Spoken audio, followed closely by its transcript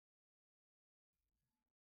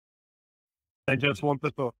I just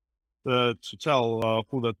wanted to tell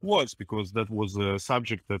who that was, because that was a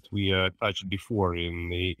subject that we touched before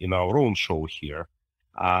in our own show here.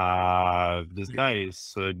 This guy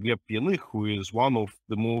is Gleb Pianych, who is one of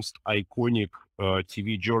the most iconic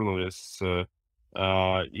TV journalists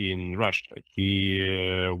in Russia. He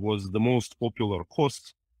was the most popular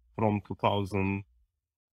host from 2000.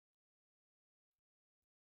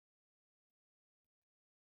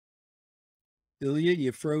 Ilya,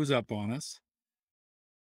 you froze up on us.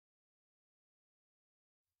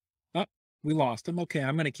 Oh, we lost him. Okay,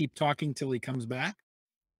 I'm going to keep talking till he comes back.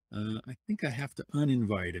 I think I have to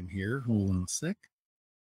uninvite him here. Hold on a sec.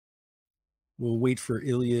 We'll wait for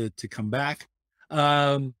Ilya to come back.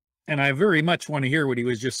 And I very much want to hear what he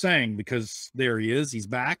was just saying, because there he is. He's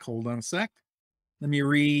back. Hold on a sec. Let me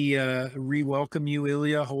re-welcome you,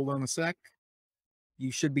 Ilya. Hold on a sec.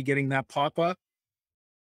 You should be getting that pop-up.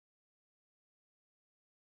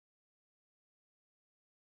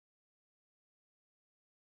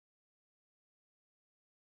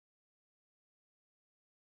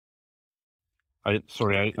 I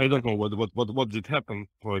don't know what did happen.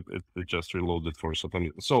 It just reloaded for a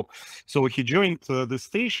second. So he joined the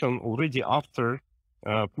station already after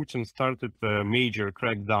Putin started a major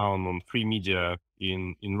crackdown on free media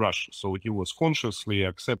in Russia. So he was consciously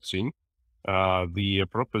accepting the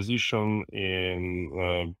proposition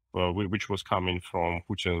which was coming from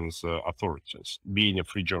Putin's authorities, being a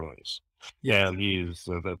free journalist. Yeah, and he's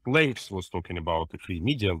at length was talking about the free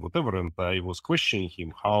media and whatever, and I was questioning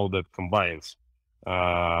him how that combines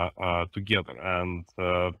together. And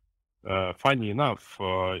funny enough,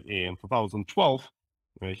 in 2012,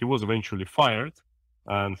 he was eventually fired,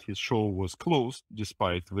 and his show was closed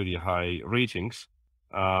despite very high ratings.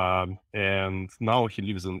 And now he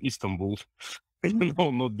lives in Istanbul,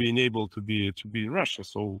 not being able to be in Russia.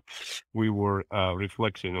 So we were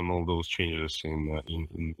reflecting on all those changes in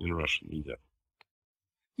Russian media.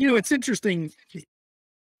 You know, it's interesting.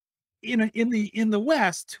 In the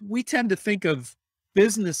West, we tend to think of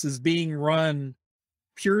businesses being run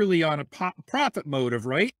purely on a profit motive,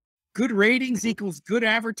 right? Good ratings equals good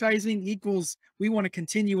advertising equals we want to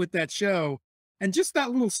continue with that show. And just that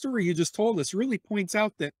little story you just told us really points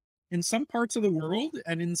out that in some parts of the world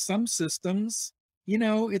and in some systems, you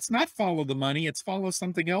know, it's not follow the money, it's follow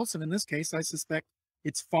something else. And in this case, I suspect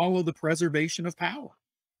it's follow the preservation of power.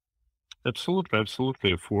 Absolutely,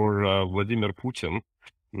 absolutely. For Vladimir Putin,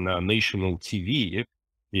 national TV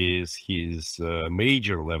is his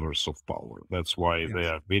major levers of power. That's why they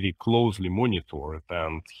are very closely monitored.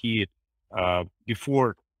 And he,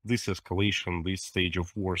 before this escalation, this stage of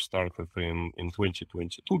war started in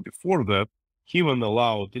 2022, before that, he even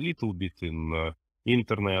allowed a little bit in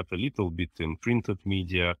internet, a little bit in printed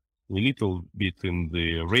media, a little bit in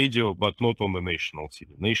the radio, but not on the national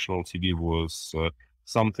TV. National TV was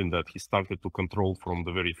something that he started to control from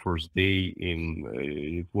the very first day.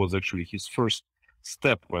 It was actually his first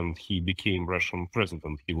step when he became Russian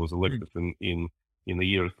president. He was elected in the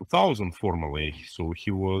year 2000 formally. So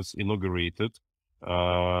he was inaugurated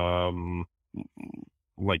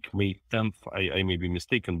like May 10th. I may be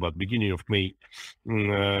mistaken, but beginning of May in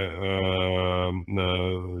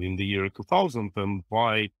the year 2000. And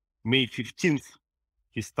by May 15th,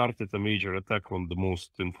 he started a major attack on the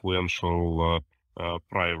most influential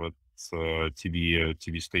private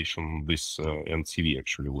TV station, this NTV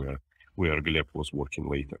actually, where Gleb was working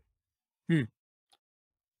later.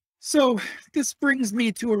 So this brings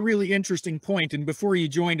me to a really interesting point. And before you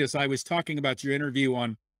joined us, I was talking about your interview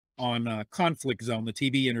on Conflict Zone, the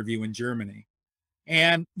TV interview in Germany.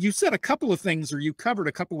 And you said a couple of things, or you covered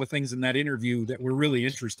a couple of things in that interview that were really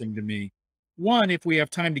interesting to me. One, if we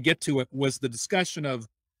have time to get to it, was the discussion of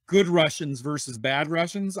good Russians versus bad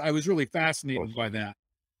Russians. I was really fascinated by that.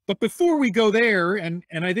 But before we go there, and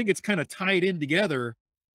I think it's kind of tied in together,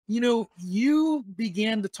 you know, you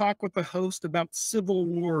began to talk with the host about civil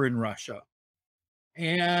war in Russia.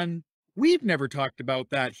 And we've never talked about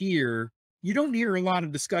that here. You don't hear a lot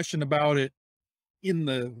of discussion about it in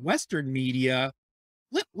the Western media.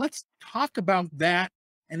 Let's talk about that.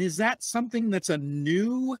 And is that something that's a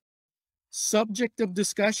new subject of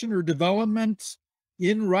discussion or development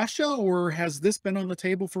in Russia, or has this been on the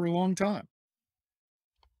table for a long time?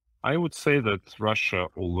 I would say that Russia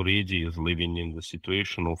already is living in the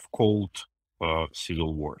situation of cold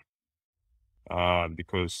civil war.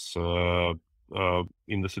 Because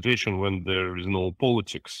in the situation when there is no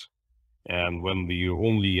politics, and when the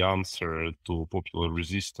only answer to popular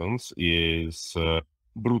resistance is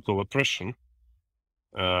brutal oppression,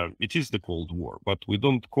 it is the Cold War. But we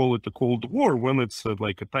don't call it a Cold War when it's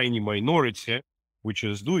like a tiny minority which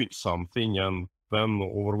is doing something, and then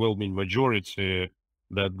overwhelming majority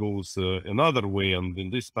that goes another way. And in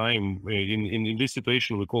this time, in this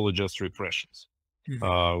situation, we call it just repressions.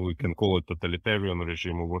 We can call it totalitarian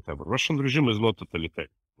regime or whatever. Russian regime is not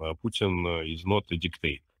totalitarian. Putin is not a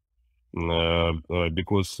dictator.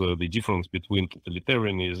 Because the difference between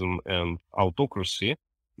totalitarianism and autocracy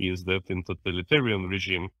is that in totalitarian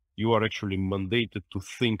regime, you are actually mandated to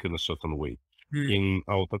think in a certain way. In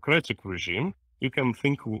autocratic regime, you can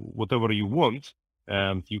think whatever you want,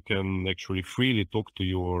 and you can actually freely talk to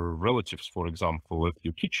your relatives, for example, at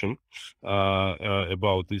your kitchen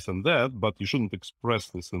about this and that, but you shouldn't express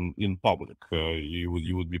this in public. You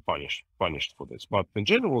would be punished for this. But in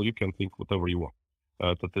general, you can think whatever you want.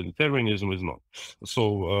 Totalitarianism is not.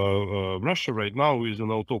 So Russia right now is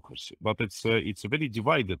an autocracy, but it's a very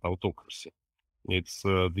divided autocracy. It's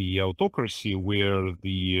the autocracy where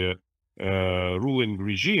the ruling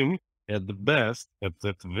regime at the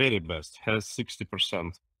very best, has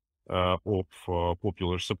 60% of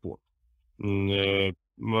popular support.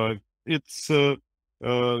 It's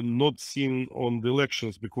not seen on the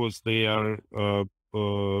elections because they are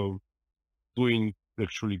doing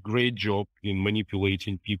actually great job in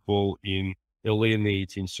manipulating people, in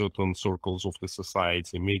alienating certain circles of the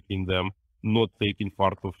society, making them not taking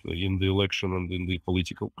part of in the election and in the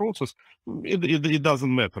political process. It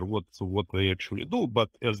doesn't matter what they actually do, but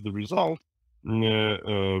as the result,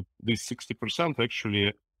 these 60%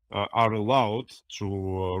 actually are allowed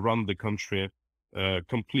to run the country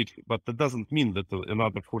completely. But that doesn't mean that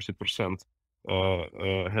another 40%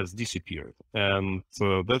 has disappeared, and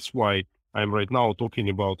that's why I'm right now talking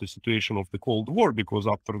about the situation of the Cold War, because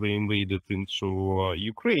after they invaded into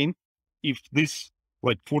Ukraine, if this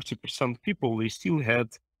like 40% people, they still had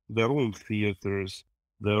their own theaters,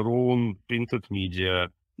 their own printed media,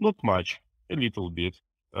 not much, a little bit,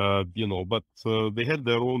 but they had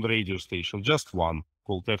their own radio station, just one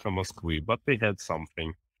called Echo Moskvy, but they had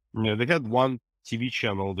something. They had one TV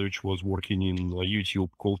channel which was working in YouTube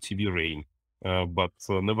called TV Rain, but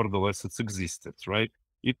nevertheless it existed, right?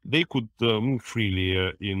 They could move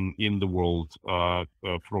freely in the world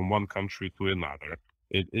from one country to another.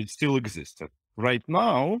 It still existed. Right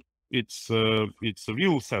now, it's a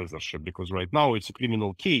real censorship, because right now it's a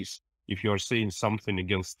criminal case if you are saying something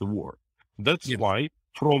against the war. That's why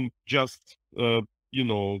from just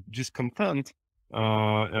discontent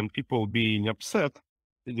and people being upset,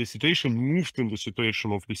 the situation moved in the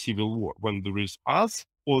situation of the civil war, when there is us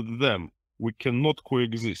or them. We cannot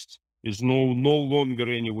coexist. Is no longer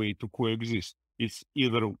any way to coexist. It's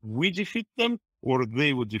either we defeat them or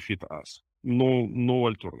they would defeat us. No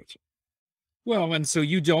alternative. Well, and so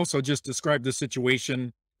you also just described the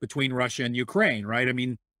situation between Russia and Ukraine, right? I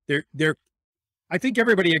mean, I think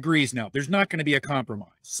everybody agrees now. There's not going to be a compromise.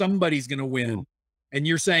 Somebody's going to win. And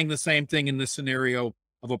you're saying the same thing in this scenario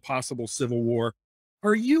of a possible civil war.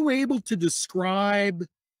 Are you able to describe,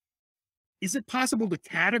 is it possible to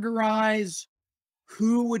categorize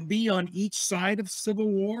who would be on each side of civil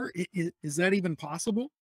war? Is that even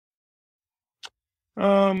possible?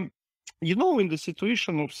 In the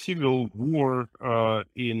situation of civil war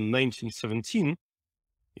in 1917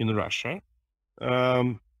 in Russia,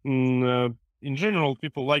 in general,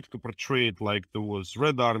 people like to portray it like there was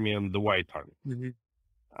Red Army and the White Army.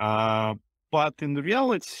 But in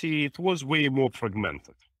reality, it was way more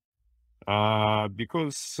fragmented.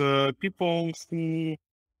 Because people who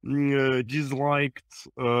disliked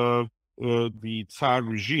the Tsar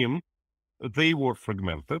regime, they were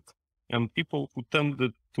fragmented, and people who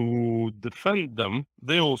tended to defend them,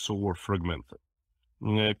 they also were fragmented.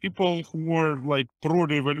 People who were like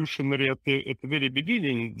pro-revolutionary at the very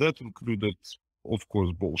beginning, that included, of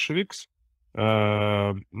course, Bolsheviks,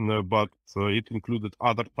 but it included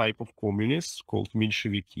other type of communists called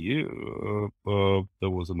Mensheviki. There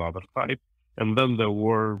was another type, and then there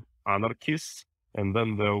were anarchists, and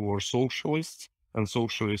then there were socialists, and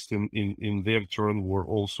socialists in their turn were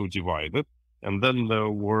also divided. And then there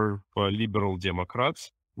were liberal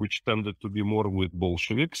Democrats, which tended to be more with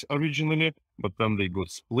Bolsheviks originally, but then they got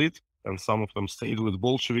split, and some of them stayed with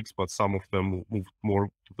Bolsheviks, but some of them moved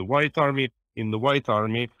more to the White Army. In the White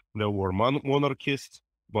Army, there were monarchists,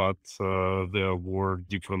 but there were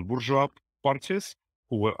different bourgeois parties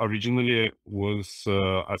who were originally was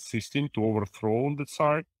assisting to overthrow the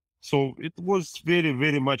Tsar. So it was very,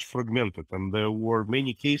 very much fragmented, and there were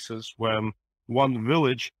many cases when one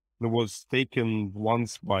village was taken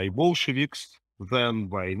once by Bolsheviks, then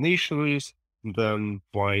by nationalists, then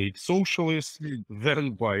by socialists,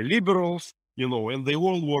 then by liberals, and they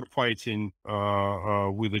all were fighting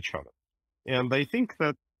with each other. And I think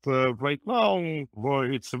that right now,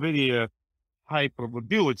 it's a very high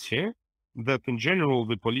probability that in general,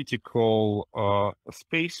 the political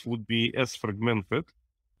space would be as fragmented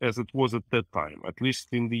as it was at that time. At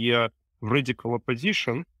least in the radical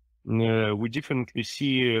opposition, we definitely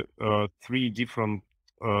see three different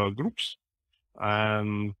groups.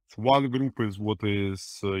 And one group is what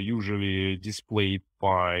is usually displayed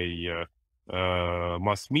by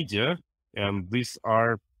mass media, and these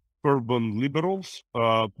are urban liberals.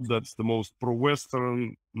 That's the most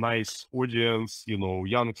pro-Western, nice audience,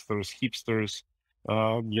 youngsters, hipsters,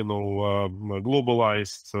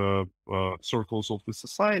 globalized circles of the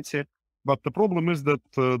society. But the problem is that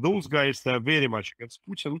those guys are very much against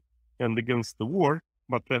Putin and against the war,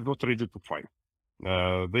 but they're not ready to fight.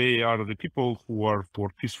 They are the people who are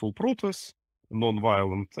for peaceful protests,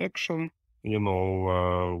 non-violent action,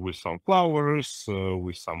 with some flowers,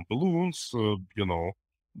 with some balloons,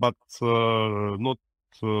 but not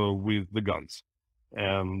with the guns.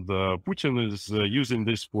 And Putin is using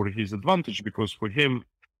this for his advantage, because for him,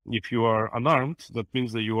 if you are unarmed, that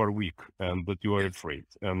means that you are weak and that you are afraid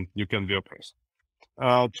and you can be oppressed.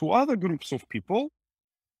 To other groups of people,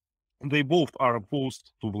 they both are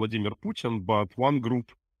opposed to Vladimir Putin, but one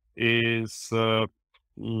group is low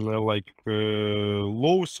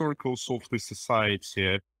circles of the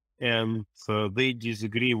society, and they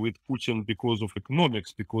disagree with Putin because of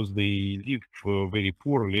economics, because they live very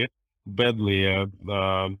poorly, badly.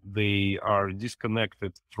 They are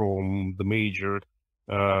disconnected from the major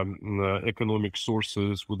economic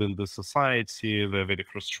sources within the society. They're very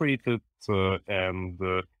frustrated, and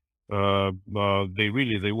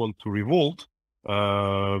they want to revolt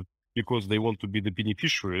because they want to be the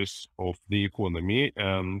beneficiaries of the economy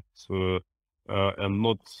and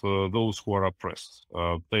not those who are oppressed.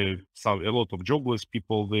 There are a lot of jobless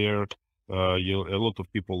people there, a lot of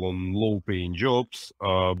people on low-paying jobs,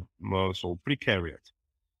 so precariat.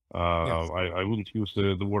 Yes. I wouldn't use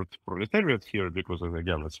the word proletariat here because,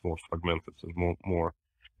 again, it's more fragmented and more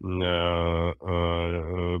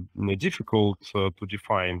difficult to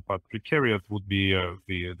define, but precariat would be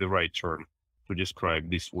the right term to describe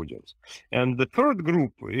this audience. And the third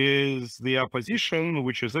group is the opposition,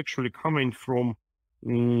 which is actually coming from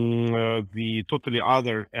the totally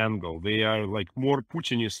other angle. They are like more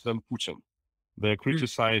Putinist than Putin. They're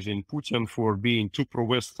criticizing Putin for being too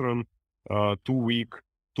pro-Western, too weak,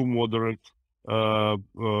 too moderate,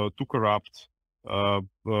 too corrupt.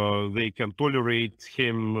 They can tolerate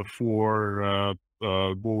him for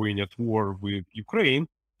going at war with Ukraine.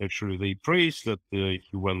 Actually, they praise that he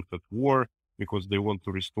went at war because they want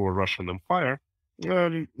to restore Russian Empire.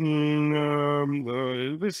 This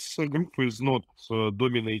group is not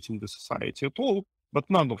dominating the society at all, but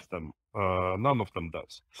none of them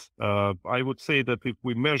does. I would say that if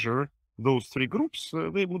we measure those three groups,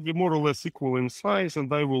 they would be more or less equal in size,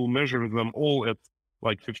 and I will measure them all at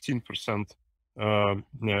like 15% of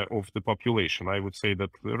the population. I would say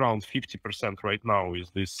that around 50% right now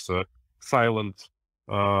is this silent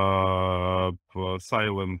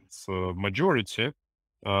majority,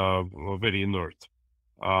 very inert.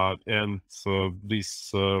 And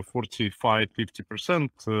this 45-50%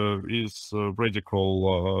 is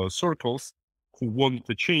radical circles who want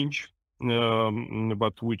to change,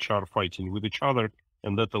 but which are fighting with each other,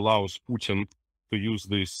 and that allows Putin to use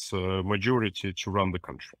this majority to run the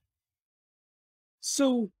country.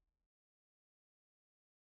 So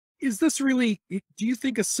is this really, do you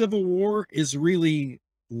think a civil war is really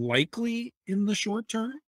likely in the short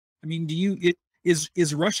term? I mean,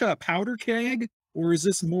 is Russia a powder keg, or is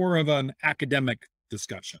this more of an academic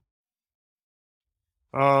discussion?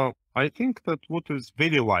 I think that what is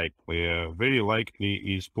very likely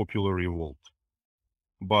is popular revolt.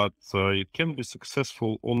 But it can be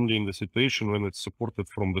successful only in the situation when it's supported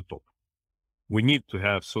from the top. We need to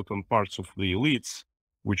have certain parts of the elites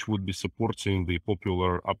which would be supporting the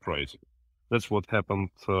popular uprising. That's what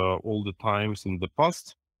happened all the times in the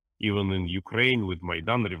past, even in Ukraine with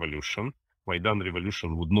Maidan Revolution. Maidan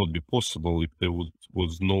Revolution would not be possible if there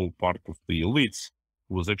was no part of the elites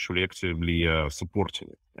who was actually actively supporting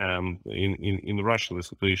it. And in Russia, the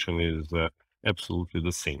situation is absolutely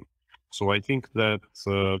the same. So I think that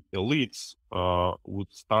elites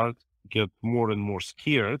would start get more and more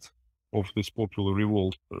scared of this popular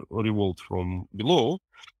revolt from below,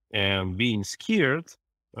 and being scared,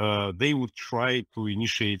 they would try to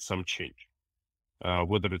initiate some change,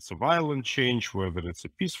 whether it's a violent change, whether it's a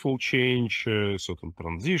peaceful change, certain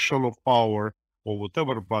transition of power or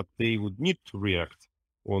whatever, but they would need to react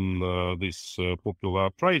on this popular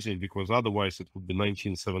uprising, because otherwise it would be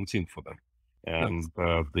 1917 for them. And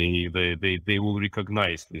they will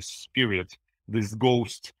recognize this spirit, this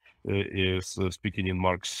ghost, is speaking in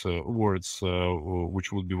Marx's words,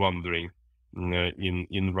 which would be wandering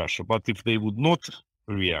in Russia. But if they would not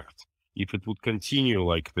react, if it would continue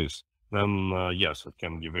like this, then yes, it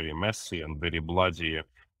can be very messy and very bloody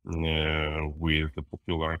with the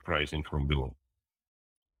popular uprising from below.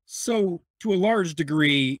 So, to a large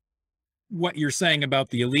degree, what you're saying about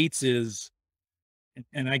the elites is,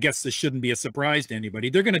 and I guess this shouldn't be a surprise to anybody,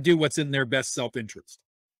 they're going to do what's in their best self-interest.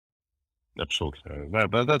 Absolutely.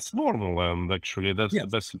 That's normal. And actually, that's the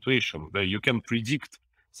best situation. That you can predict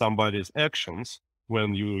somebody's actions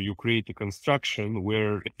when you create a construction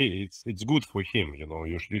where it's good for him.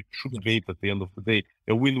 You should create at the end of the day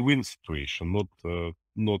a win-win situation,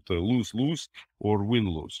 not a lose-lose or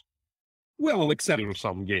win-lose. Well, except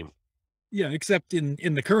some game. Yeah, except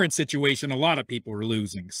in the current situation, a lot of people are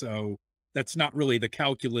losing. So that's not really the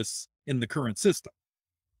calculus in the current system.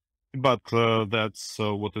 But that's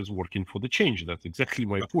what is working for the change. That's exactly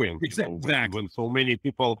my point. Exactly. When so many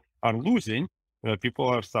people are losing, people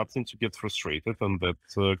are starting to get frustrated, and that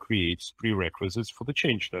creates prerequisites for the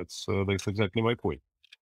change. That's exactly my point.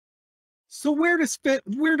 So where does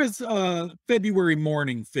February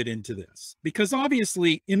morning fit into this? Because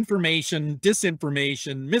obviously information,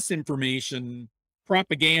 disinformation, misinformation,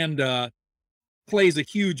 propaganda plays a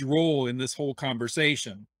huge role in this whole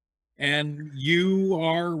conversation. And you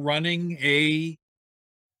are running a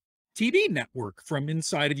TV network from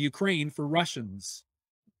inside of Ukraine for Russians.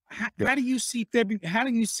 How do you see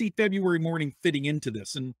February morning fitting into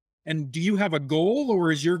this? And do you have a goal,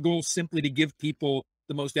 or is your goal simply to give people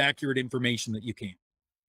the most accurate information that you can?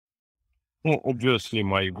 Well, obviously,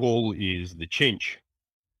 my goal is the change.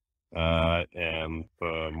 And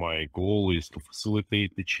my goal is to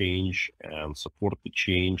facilitate the change and support the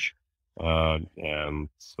change and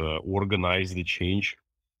organize the change.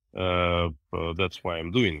 That's why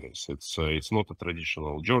I'm doing this. It's not a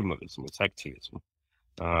traditional journalism; it's activism.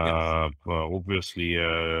 Obviously,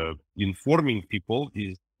 informing people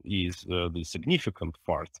is the significant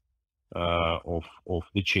part of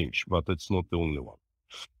the change, but it's not the only one.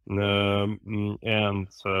 And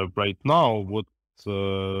right now, what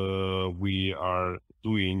we are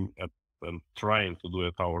doing and trying to do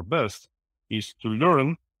at our best is to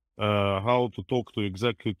learn how to talk to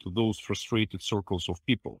exactly to those frustrated circles of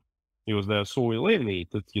people, because they are so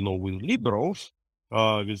alienated. With liberals,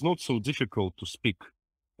 it's not so difficult to speak,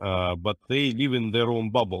 but they live in their own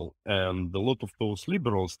bubble, and a lot of those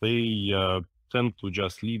liberals, they tend to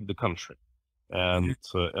just leave the country and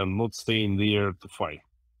not stay in there to fight.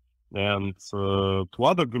 And to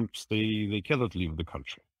other groups, they cannot leave the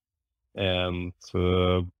country. And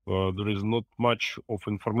there is not much of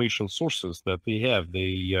information sources that they have.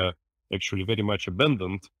 They actually very much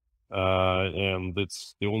abandoned, and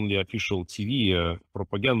it's the only official TV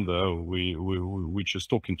propaganda which is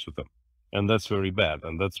talking to them. And that's very bad.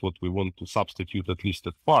 And that's what we want to substitute, at least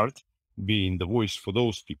at part, being the voice for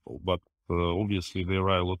those people. But obviously, there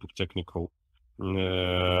are a lot of technical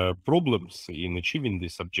problems in achieving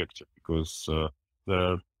this objective, because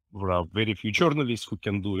there are very few journalists who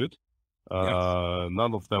can do it.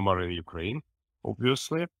 None of them are in Ukraine,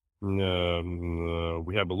 obviously.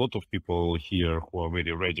 We have a lot of people here who are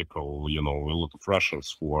very radical, a lot of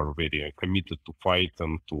Russians who are very committed to fight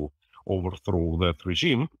and to overthrow that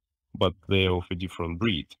regime, but they're of a different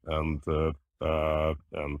breed. And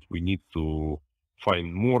we need to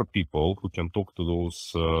find more people who can talk to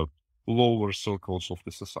those lower circles of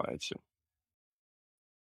the society.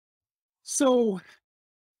 So,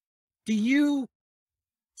 do you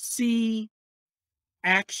see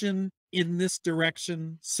action in this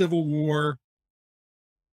direction, civil war?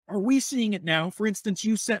 Are we seeing it now? For instance,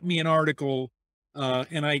 you sent me an article,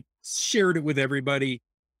 and I shared it with everybody,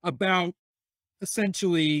 about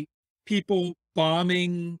essentially people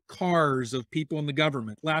bombing cars of people in the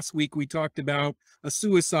government. Last week, we talked about a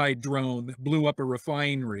suicide drone that blew up a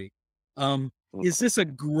refinery. Is this a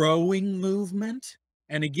growing movement?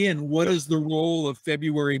 And again, what is the role of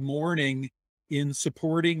February morning in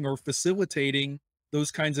supporting or facilitating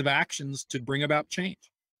those kinds of actions to bring about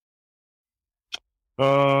change?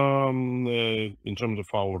 In terms of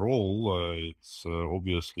our role, it's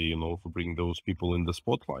obviously, to bring those people in the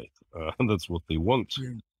spotlight. And that's what they want.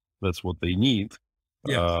 That's what they need.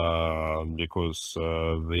 Because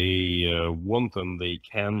they want and they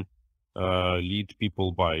can lead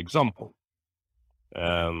people by example.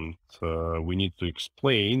 And we need to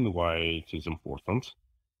explain why it is important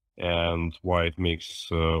and why it makes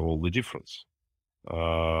all the difference.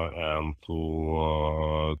 And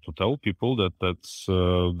to tell people that that's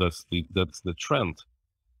the trend,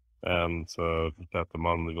 and that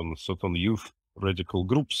among even certain youth radical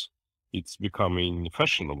groups, it's becoming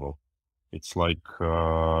fashionable It's like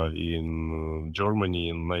in Germany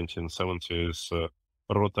in 1970s,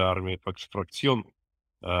 Rote Armee Fraktion,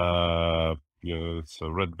 it's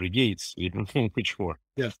Red Brigades, even which were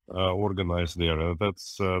organized there.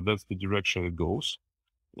 That's the direction it goes.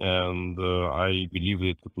 And I believe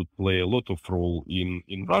it would play a lot of role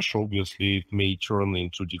in Russia. Obviously, it may turn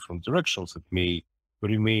into different directions. It may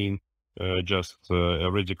remain just a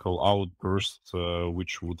radical outburst,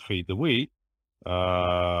 which would fade away.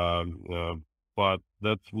 But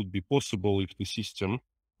that would be possible if the system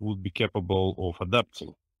would be capable of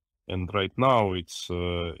adapting. And right now, it's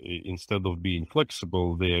instead of being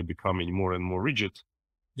flexible, they are becoming more and more rigid.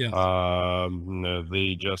 Yes.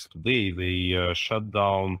 They just today they shut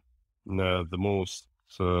down the most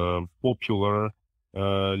popular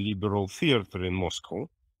liberal theater in Moscow,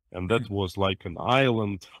 and that was like an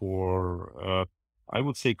island for I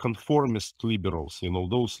would say conformist liberals. You know,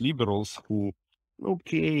 those liberals who,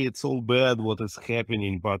 okay, it's all bad what is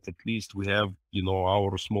happening, but at least we have, you know,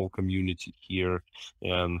 our small community here,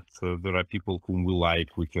 and there are people whom we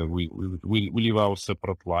like. We live our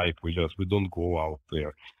separate life. We don't go out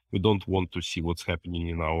there. We don't want to see what's happening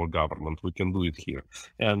in our government. We can do it here.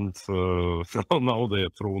 And so now they are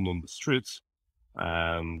thrown on the streets,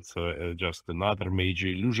 and just another major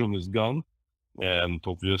illusion is gone. And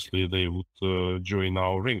obviously they would join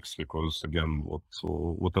our ranks because, again,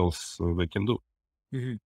 what else they can do?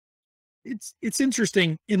 Mhm. It's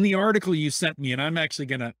interesting in the article you sent me, and I'm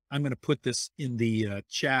gonna put this in the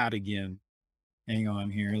chat again. Hang on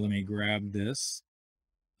here, let me grab this.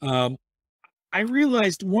 I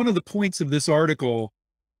realized one of the points of this article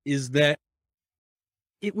is that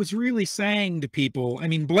it was really saying to people, I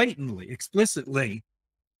mean, blatantly, explicitly,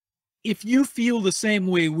 if you feel the same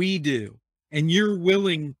way we do, and you're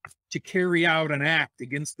willing to carry out an act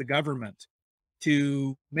against the government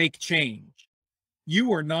to make change,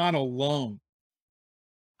 you are not alone.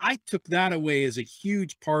 I took that away as a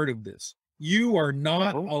huge part of this. You are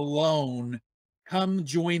not alone. Come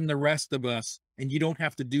join the rest of us, and you don't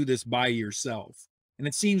have to do this by yourself. And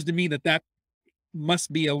it seems to me that that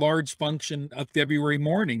must be a large function of February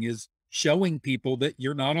morning, is showing people that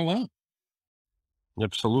you're not alone.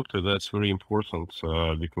 Absolutely, that's very important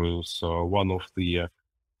because one of the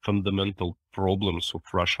fundamental problems of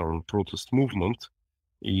Russian protest movement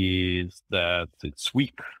is that it's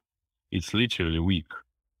weak. It's literally weak.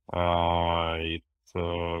 It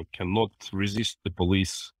cannot resist the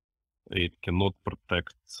police. It cannot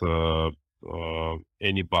protect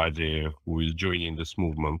anybody who is joining this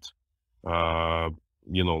movement.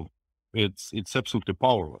 You know, it's absolutely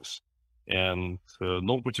powerless, and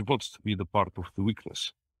nobody wants to be the part of the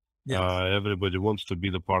weakness. Yes. Everybody wants to be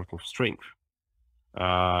the part of strength.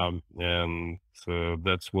 And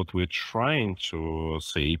that's what we're trying to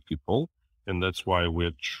say, people, and that's why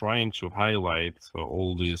we're trying to highlight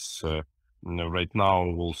all this right now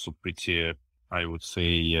also pretty, I would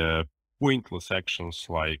say, pointless actions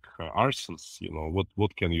like arsons. You know,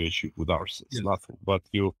 what can you achieve with arsons? Yeah. Nothing. But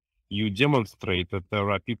you demonstrate that there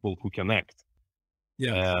are people who can act.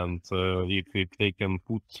 Yeah. And if they can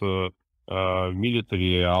put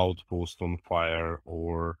military outpost on fire,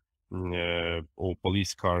 or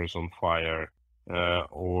police cars on fire,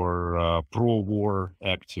 or pro-war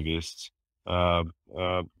activists,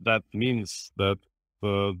 that means that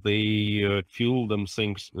they feel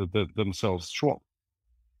themselves strong,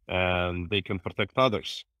 and they can protect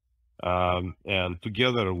others. And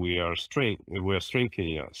together we are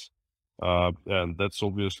strengthening us. And that's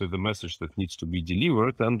obviously the message that needs to be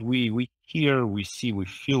delivered. And we hear, we see, we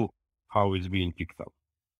feel how it's being picked up.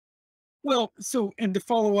 Well, so, and to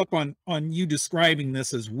follow up on you describing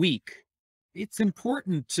this as weak, it's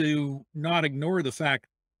important to not ignore the fact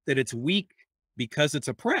that it's weak because it's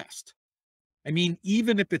oppressed. I mean,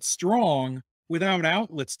 even if it's strong, without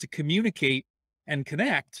outlets to communicate and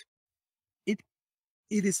connect, it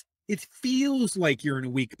it feels like you're in a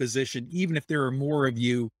weak position, even if there are more of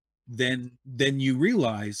you than you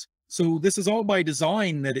realize. So this is all by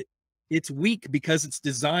design, that it's weak because it's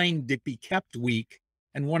designed to be kept weak.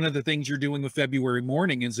 And one of the things you're doing with February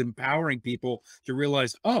morning is empowering people to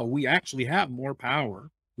realize, oh, we actually have more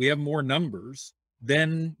power. We have more numbers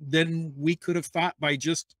than we could have thought by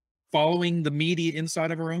just following the media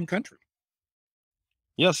inside of our own country.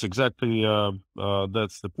 Yes, exactly.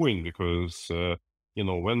 That's the point, because you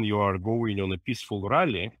know, when you are going on a peaceful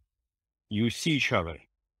rally, you see each other.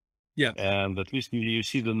 Yeah. And at least you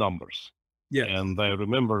see the numbers. Yeah. And I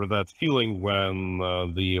remember that feeling when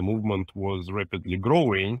the movement was rapidly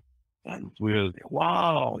growing, and we were like,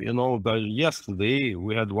 wow, you know, yesterday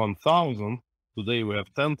we had 1,000, today we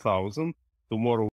have 10,000, tomorrow